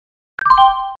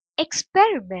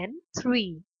Experiment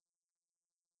 3.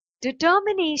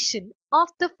 Determination of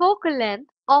the focal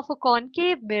length of a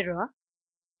concave mirror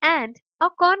and a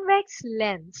convex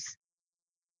lens.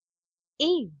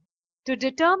 Aim: to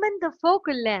determine the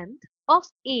focal length of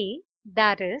A,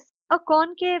 that is, a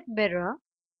concave mirror,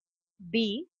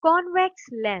 B, convex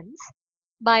lens,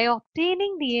 by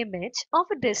obtaining the image of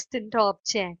a distant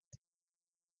object.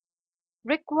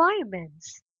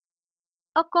 Requirements: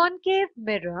 a concave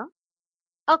mirror,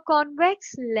 a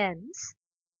convex lens,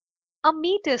 a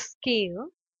meter scale,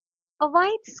 a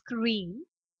wide screen,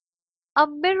 a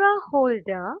mirror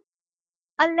holder,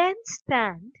 a lens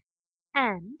stand,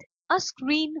 and a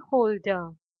screen holder.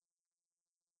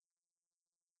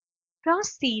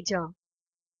 Procedure.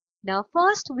 Now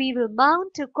first we will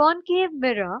mount a concave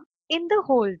mirror in the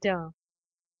holder.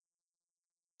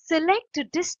 Select a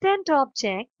distant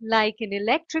object like an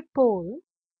electric pole.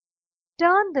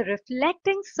 Turn the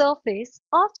reflecting surface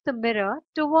of the mirror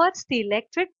towards the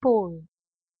electric pole.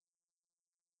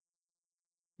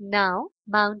 Now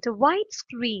mount a white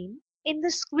screen in the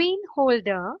screen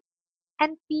holder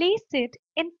and place it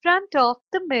in front of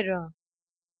the mirror.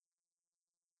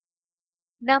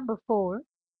 Number 4.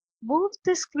 Move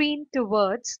the screen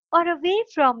towards or away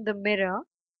from the mirror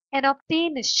and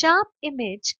obtain a sharp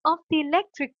image of the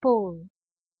electric pole.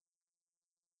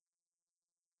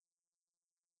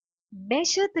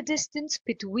 Measure the distance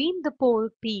between the pole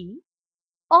P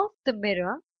of the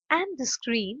mirror and the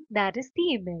screen, that is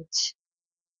the image.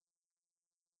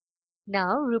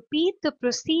 Now repeat the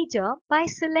procedure by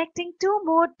selecting two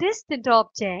more distant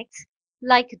objects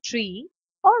like a tree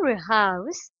or a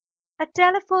house, a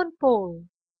telephone pole.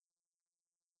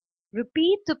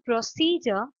 Repeat the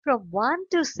procedure from 1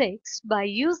 to 6 by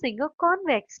using a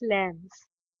convex lens.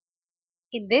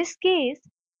 In this case,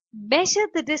 measure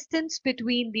the distance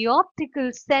between the optical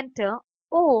center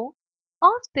O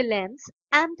of the lens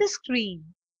and the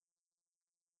screen.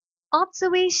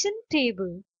 Observation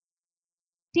table.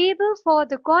 Table for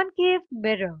the concave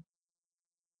mirror.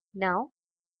 Now,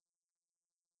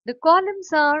 the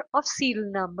columns are of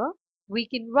serial number. We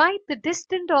can write the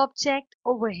distant object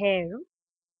over here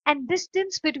and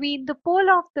distance between the pole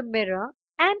of the mirror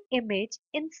and image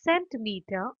in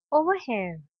centimeter over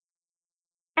here.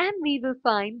 And we will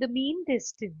find the mean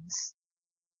distance.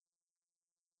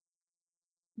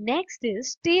 Next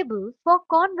is table for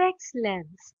convex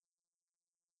lens.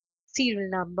 Serial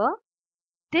number,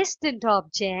 distant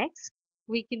objects,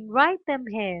 we can write them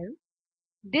here.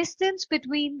 Distance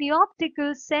between the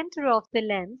optical center of the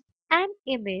lens and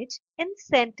image in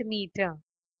centimeter.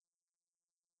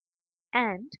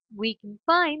 And we can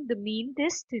find the mean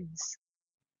distance.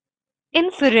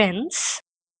 Inference.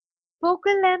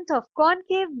 Focal length of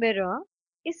concave mirror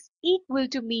is equal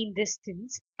to mean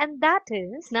distance, and that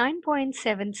is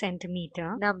 9.7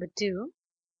 centimeter. Number 2.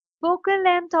 Focal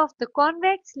length of the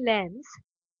convex lens,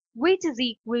 which is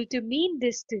equal to mean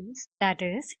distance, that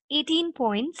is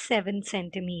 18.7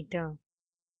 centimeter.